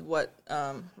highlighted what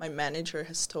my manager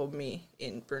has told me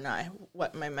in Brunei,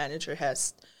 what my manager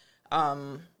has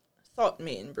taught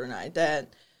me in Brunei, that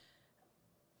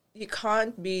you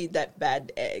can't be that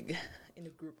bad egg in a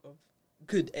group of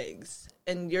good eggs.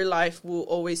 And your life will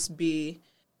always be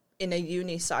in a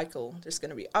unicycle. There's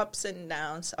going to be ups and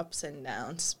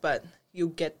downs, but you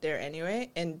get there anyway.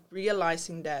 And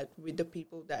realizing that with the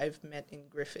people that I've met in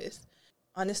Griffith,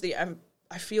 honestly,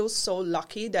 I feel so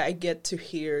lucky that I get to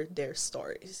hear their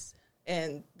stories,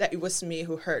 and that it was me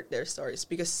who heard their stories,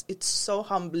 because it's so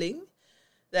humbling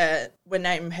that when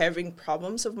I'm having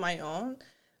problems of my own,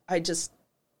 I just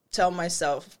tell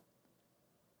myself,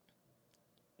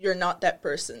 you're not that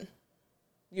person.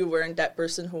 You weren't that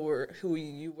person who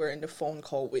you were in the phone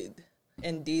call with.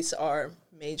 And these are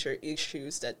major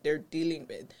issues that they're dealing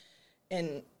with.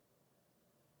 And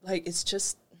like, it's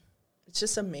just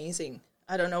amazing.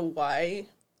 I don't know why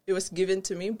it was given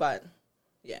to me, but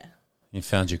yeah. You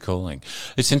found your calling.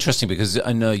 It's interesting because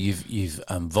I know you've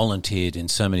volunteered in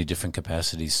so many different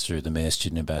capacities through the Mayor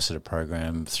Student Ambassador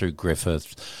Program, through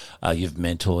Griffith. You've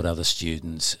mentored other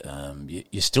students.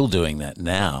 You're still doing that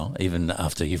now, even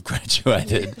after you've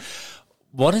graduated.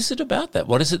 What is it about that?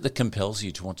 What is it that compels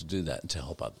you to want to do that and to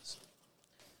help others?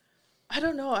 I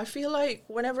don't know. I feel like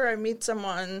whenever I meet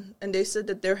someone and they said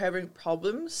that they're having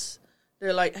problems,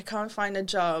 they're like, I can't find a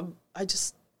job, I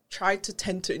just try to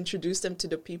tend to introduce them to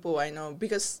the people I know,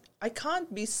 because I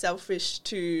can't be selfish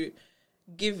to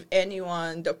give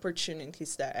anyone the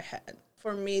opportunities that I had.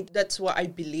 For me, that's what I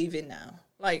believe in now.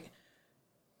 Like,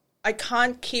 I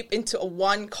can't keep into a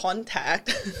one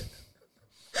contact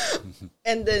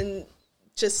and then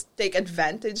just take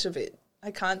advantage of it.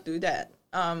 I can't do that.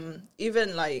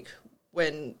 Even like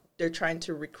when they're trying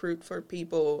to recruit for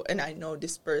people and I know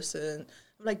this person,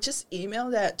 I'm like, just email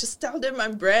that. Just tell them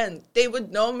I'm Brand. They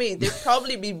would know me. They'd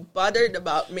probably be bothered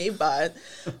about me,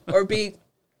 or be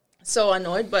so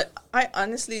annoyed. But I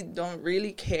honestly don't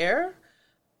really care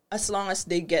as long as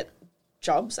they get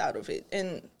jobs out of it.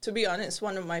 And to be honest,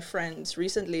 one of my friends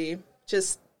recently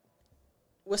just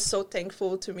was so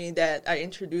thankful to me that I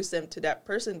introduced them to that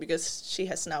person, because she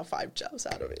has now 5 jobs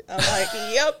out of it. I'm like,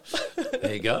 yep.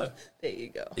 There you go. There you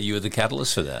go. You were the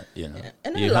catalyst for that, you know. Yeah.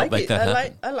 And you I like it.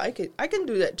 I like it. I can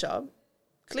do that job.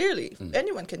 Clearly,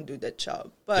 anyone can do that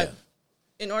job. But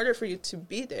in order for you to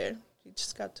be there, you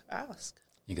just got to ask.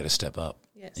 You got to step up.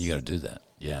 Yes. You got to do that.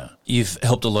 Yeah. You've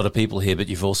helped a lot of people here, but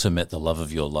you've also met the love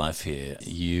of your life here.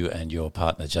 You and your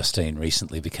partner, Justine,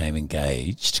 recently became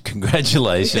engaged.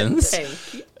 Congratulations.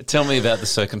 Thank you. Tell me about the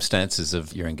circumstances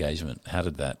of your engagement. How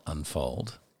did that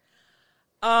unfold?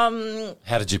 How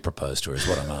did you propose to her is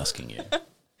what I'm asking you.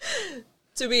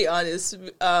 To be honest,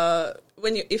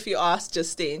 if you ask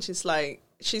Justine,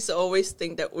 she's always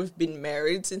think that we've been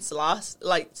married since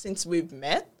we've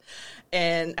met.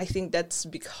 And I think that's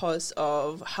because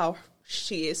of how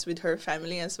she is with her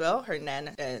family as well. Her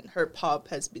nana and her pop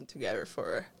has been together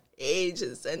for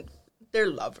ages, and they're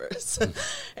lovers.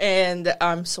 And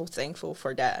I'm so thankful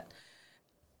for that.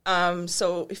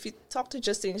 So if you talk to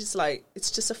Justine,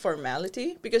 it's just a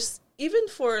formality, because even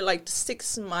for like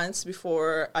 6 months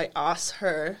before I asked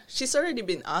her, she's already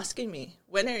been asking me,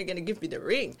 when are you going to give me the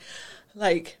ring?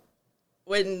 Like,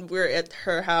 when we're at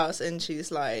her house and she's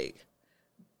like,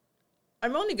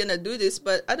 I'm only going to do this,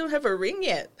 but I don't have a ring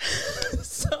yet.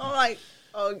 So I'm like,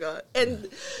 oh God. And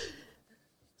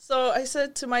so I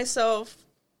said to myself,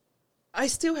 I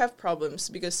still have problems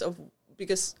because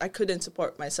I couldn't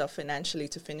support myself financially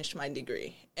to finish my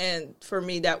degree. And for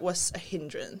me, that was a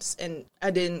hindrance. And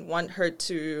I didn't want her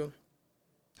to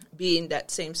be in that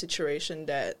same situation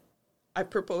that I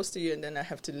proposed to you and then I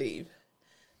have to leave.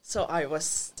 So I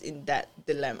was in that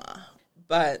dilemma.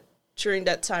 But during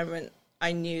that time when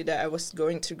I knew that I was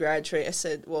going to graduate, I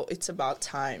said, well, it's about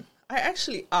time. I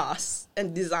actually asked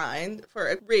and designed for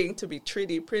a ring to be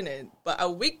 3D printed. But a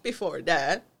week before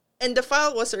that, and the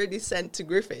file was already sent to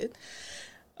Griffith,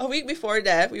 a week before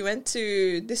that, we went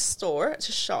to this store,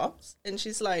 to shops, and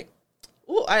she's like,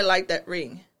 oh, I like that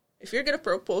ring. If you're going to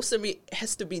propose to me, it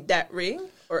has to be that ring,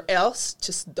 or else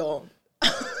just don't.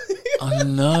 Oh,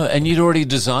 no. And you'd already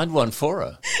designed one for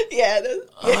her. Yeah.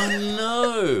 Oh,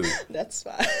 no. That's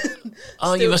fine.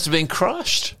 Oh, you must have been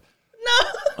crushed.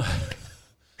 No.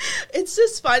 It's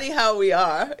just funny how we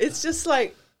are. It's just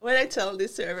like, when I tell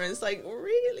this to everyone, it's like,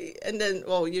 really? And then,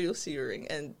 well, you'll see your ring.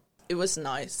 And it was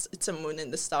nice. It's a moon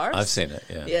in the stars. I've seen it,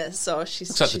 yeah. Yeah, so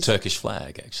she's... It's like the Turkish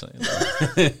flag, actually.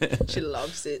 She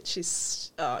loves it.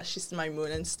 She's my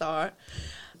moon and star.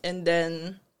 And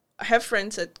then I have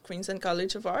friends at Queensland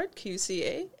College of Art,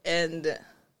 QCA, and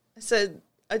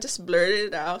I just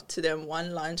blurted out to them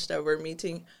one lunch that we're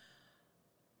meeting,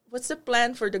 what's the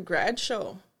plan for the grad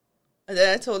show? And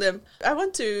then I told them, I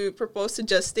want to propose to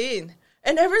Justine.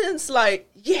 And everyone's like,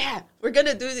 yeah, we're going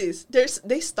to do this.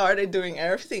 They started doing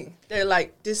everything. They're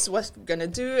like, this is what we're going to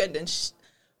do. And then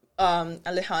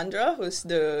Alejandra, who's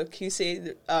the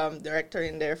QC director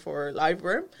in there for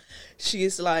Liveworm,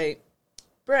 she's like,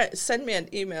 Brent, send me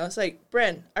an email. It's like,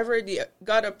 Brent, I've already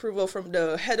got approval from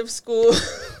the head of school.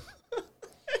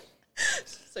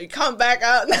 So you come back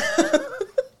out now.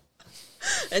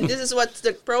 And this is what's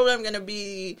the program going to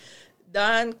be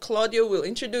done. Claudio will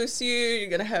introduce you. You're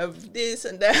going to have this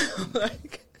and that. I'm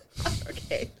like,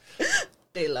 okay.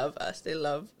 They love us. They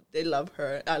love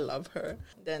her. I love her.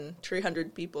 Then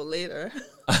 300 people later.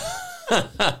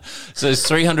 So there's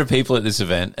 300 people at this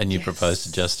event and you proposed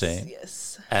to Justine.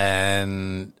 Yes.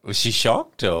 And was she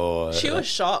shocked or? She was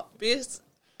shocked because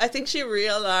I think she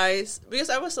realized, because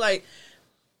I was like,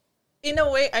 in a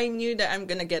way, I knew that I'm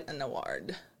going to get an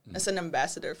award as an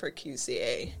ambassador for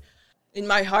QCA. In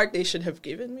my heart, they should have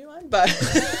given me one, but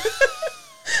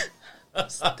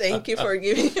thank you for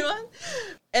giving me one.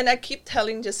 And I keep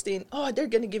telling Justine, oh, they're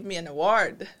going to give me an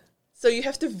award. So you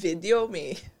have to video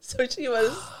me. So she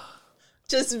was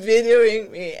just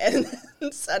videoing me. And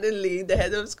suddenly the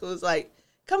head of school was like,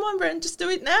 come on, Brent, just do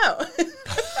it now.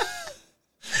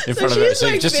 In front of her. So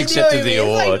you've just accepted the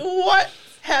award. Like,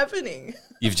 what's happening?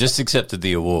 You've just accepted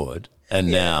the award. And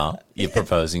now you're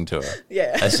proposing to her.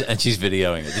 Yeah. And she's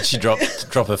videoing it. Did she drop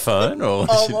her phone? Or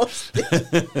almost.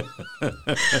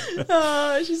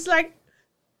 She's like,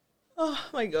 oh,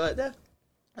 my God.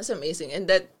 That's amazing. And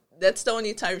that's the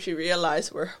only time she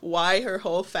realized why her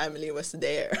whole family was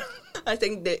there. I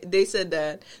think they said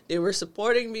that they were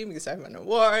supporting me because I have an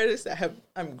award.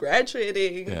 I'm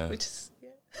graduating, which is,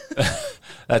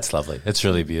 That's lovely. It's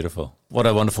really beautiful. What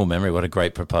a wonderful memory. What a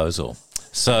great proposal.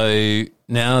 So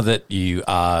now that you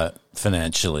are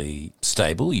financially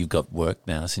stable, you've got work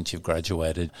now since you've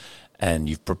graduated and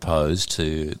you've proposed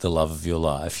to the love of your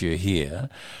life, you're here.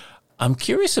 I'm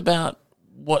curious about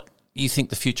what you think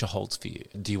the future holds for you.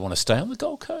 Do you want to stay on the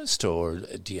Gold Coast or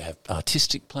do you have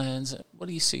artistic plans? What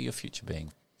do you see your future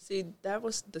being? See, that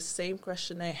was the same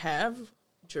question I have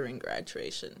during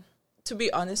graduation. To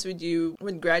be honest with you,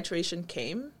 when graduation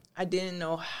came, I didn't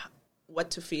know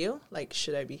what to feel. Like,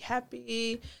 should I be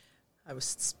happy? I was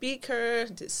speaker,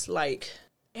 this like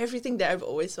everything that I've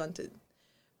always wanted.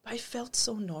 But I felt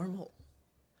so normal,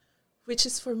 which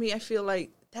is for me, I feel like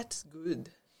that's good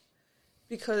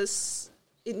because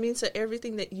it means that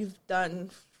everything that you've done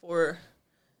for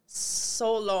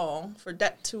so long, for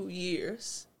that 2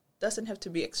 years, doesn't have to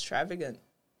be extravagant.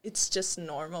 It's just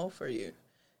normal for you.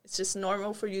 It's just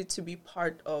normal for you to be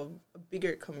part of a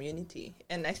bigger community.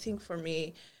 And I think for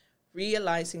me,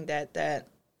 realizing that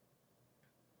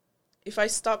if I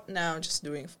stop now just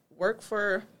doing work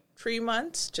for 3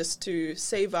 months just to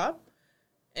save up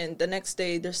and the next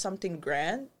day there's something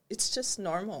grand, it's just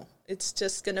normal. It's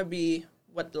just going to be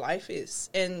what life is.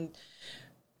 And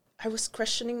I was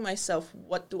questioning myself,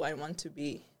 what do I want to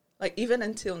be? Like, even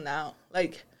until now,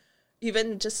 like,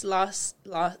 even just last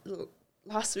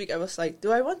week, I was like,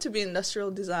 do I want to be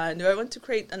industrial design? Do I want to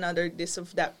create another this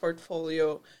of that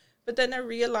portfolio? But then I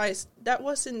realized that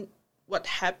wasn't what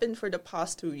happened for the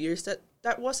past 2 years.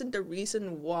 That wasn't the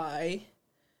reason why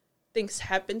things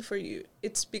happened for you.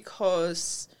 It's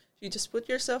because you just put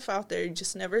yourself out there. You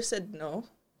just never said no,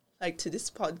 like to this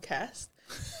podcast.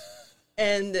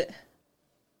 And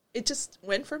it just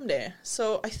went from there.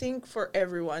 So I think for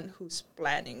everyone who's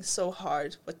planning so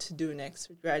hard what to do next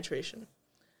with graduation,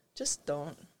 just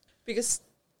don't. Because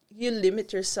you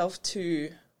limit yourself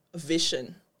to a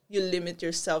vision. You limit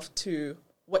yourself to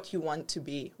what you want to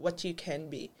be, what you can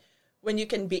be, when you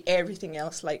can be everything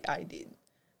else like I did.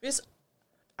 Because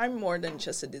I'm more than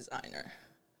just a designer.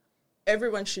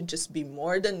 Everyone should just be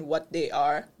more than what they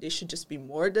are. They should just be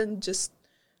more than just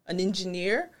an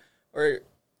engineer or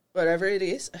whatever it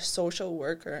is, a social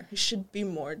worker. You should be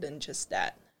more than just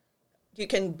that. You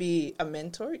can be a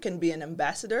mentor. You can be an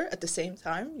ambassador at the same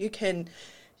time. You can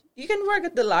work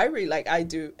at the library like I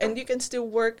do, and you can still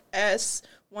work as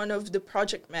one of the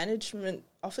project management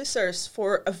officers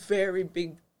for a very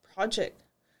big project,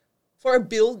 for a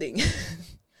building,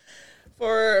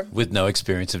 with no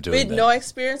experience of doing that. With no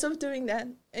experience of doing that.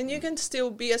 And you can still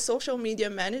be a social media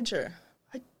manager.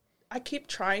 I keep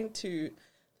trying to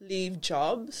leave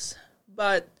jobs,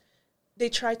 but they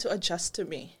try to adjust to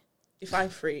me if I'm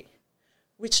free,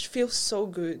 which feels so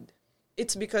good.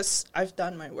 It's because I've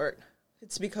done my work.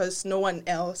 It's because no one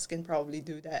else can probably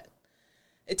do that.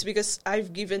 It's because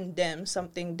I've given them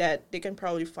something that they can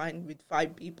probably find with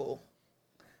 5 people.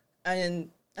 And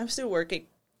I'm still working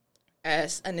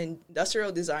as an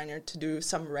industrial designer to do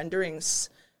some renderings,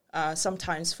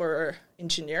 sometimes for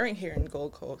engineering here in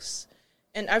Gold Coast.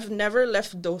 And I've never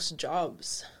left those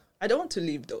jobs. I don't want to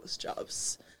leave those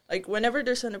jobs. Like, whenever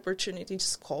there's an opportunity,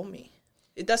 just call me.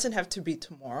 It doesn't have to be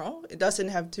tomorrow. It doesn't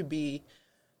have to be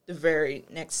the very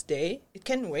next day. It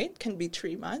can wait, can be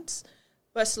 3 months.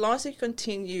 But as long as you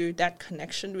continue that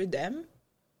connection with them,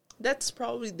 that's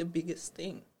probably the biggest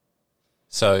thing.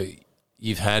 So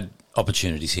you've had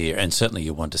opportunities here, and certainly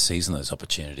you want to seize on those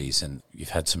opportunities, and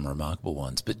you've had some remarkable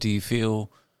ones. But does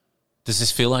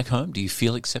this feel like home? Do you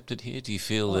feel accepted here? Do you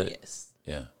feel that? Yes.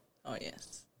 Yeah. Oh,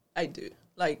 yes. I do.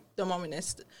 Like, the moment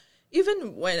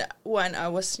even when I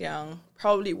was young,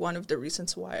 probably one of the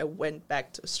reasons why I went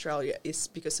back to Australia is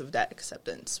because of that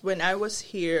acceptance. When I was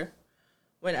here,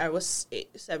 when I was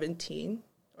 17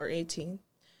 or 18,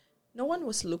 no one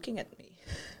was looking at me.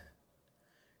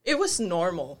 It was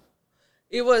normal.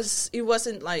 It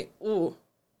wasn't like, oh,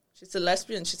 she's a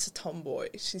lesbian, she's a tomboy,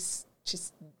 she's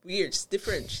weird, she's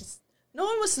different. No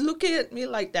one was looking at me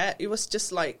like that. It was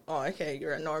just like, oh, okay,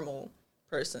 you're a normal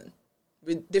person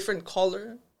with different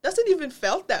color. Doesn't even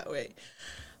felt that way,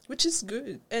 which is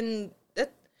good. And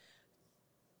that,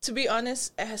 to be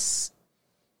honest, as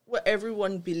what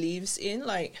everyone believes in,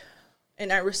 like,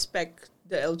 and I respect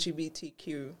the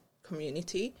LGBTQ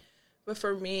community, but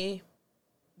for me,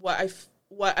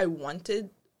 what I wanted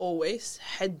always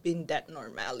had been that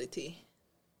normality,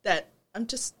 that I'm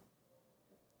just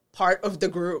part of the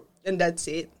group and that's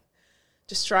it.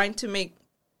 Just trying to make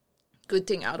good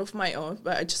thing out of my own,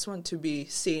 but I just want to be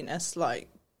seen as like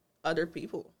other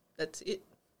people. That's it.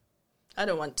 I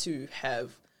don't want to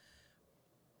have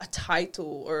a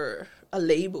title or a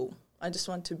label. I just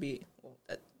want to be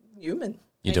a human.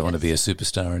 You don't want to be a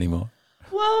superstar anymore?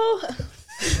 Well,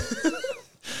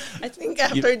 I think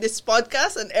after this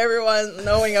podcast and everyone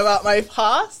knowing about my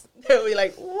past, they'll be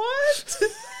like, what?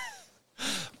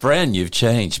 Bran, you've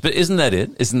changed. But isn't that it?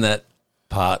 Isn't that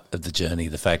part of the journey,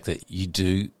 the fact that you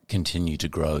do continue to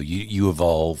grow, you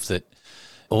evolve, that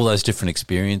all those different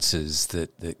experiences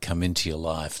that come into your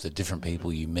life, the different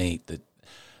people you meet, that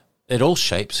it all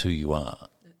shapes who you are.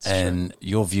 That's and true.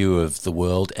 Your view of the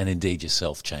world and indeed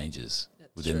yourself changes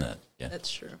within that. Yeah.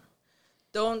 That's true.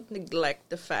 Don't neglect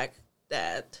the fact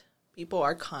that people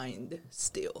are kind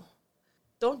still.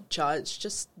 Don't judge.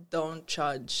 Just don't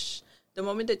judge. The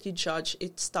moment that you judge,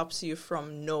 it stops you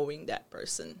from knowing that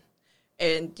person.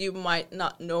 And you might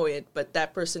not know it, but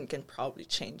that person can probably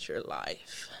change your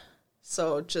life.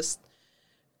 So just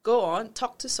go on,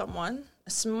 talk to someone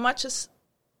as much as,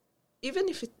 even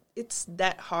if it's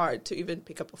that hard to even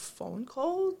pick up a phone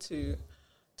call to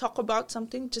talk about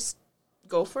something, just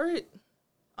go for it.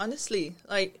 Honestly,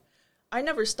 like, I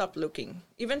never stop looking,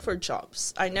 even for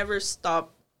jobs. I never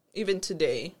stop, even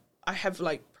today. I have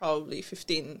like probably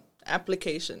 15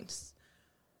 applications.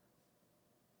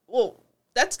 Well,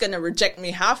 that's going to reject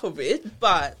me half of it,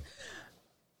 but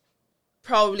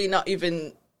probably not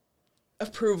even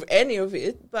approve any of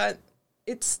it. But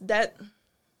it's that,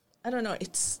 I don't know,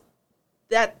 it's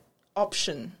that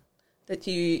option that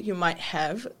you might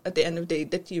have at the end of the day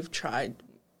that you've tried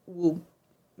will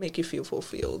make you feel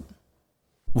fulfilled.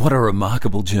 What a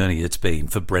remarkable journey it's been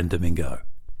for Bren Domingo.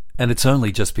 And it's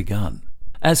only just begun,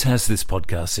 as has this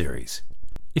podcast series.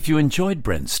 If you enjoyed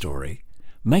Bren's story,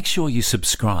 make sure you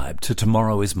subscribe to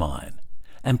Tomorrow Is Mine,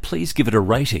 and please give it a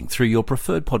rating through your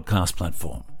preferred podcast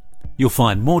platform. You'll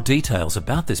find more details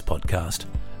about this podcast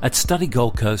at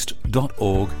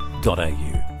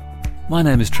studygoldcoast.org.au. My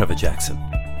name is Trevor Jackson,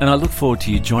 and I look forward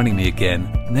to you joining me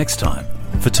again next time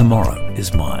for Tomorrow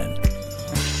Is Mine.